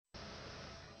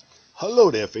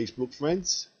Hello there, Facebook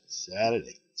friends.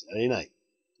 Saturday night,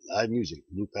 live music,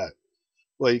 Blue Parrot.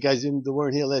 Well, you guys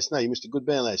weren't here last night. You missed a good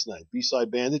band last night.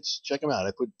 B-Side Bandits. Check them out.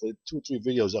 I put 2 or 3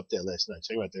 videos up there last night.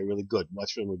 Check them out. They're really good.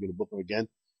 Watch for them. We're going to book them again.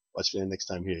 Watch for them next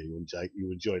time here. You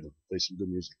enjoyed them. Play some good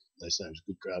music. Last night it was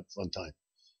a good crowd, fun time.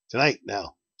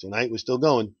 Tonight we're still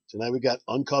going. Tonight we got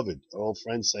Uncovered. Our old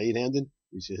friend Saeed Hamden.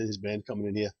 He's his band coming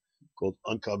in here called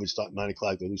Uncovered. Starting 9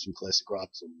 o'clock. They do some classic rock,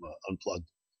 some unplugged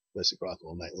classic rock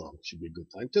all night long. Should be a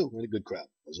good time too. And a good crowd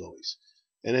as always.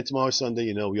 And then tomorrow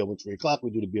Sunday, we open at 3 o'clock.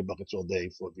 We do the beer buckets all day.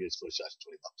 4 beers, 4 shots,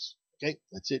 $20. Okay,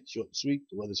 that's it. Short and sweet.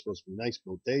 The weather's supposed to be nice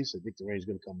both days. I think the rain's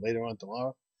going to come later on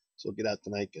tomorrow. So get out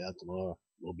tonight, get out tomorrow.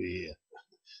 We'll be here.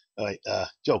 All right,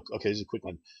 joke. Okay, this is a quick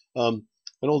one. An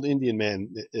old Indian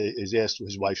man is asked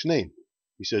his wife's name.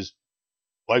 He says,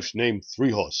 wife's name,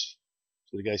 Three Horse.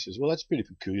 So the guy says, well, that's pretty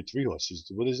peculiar, Three Horses.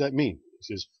 What does that mean? He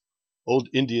says, old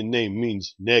Indian name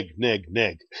means neg, neg,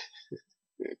 neg.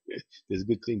 There's a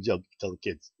good clean joke to tell the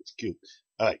kids. It's cute.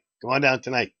 All right, come on down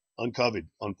tonight. Uncovered,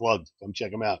 unplugged. Come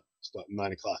check them out. Starting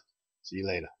 9 o'clock. See you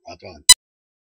later. Rock on.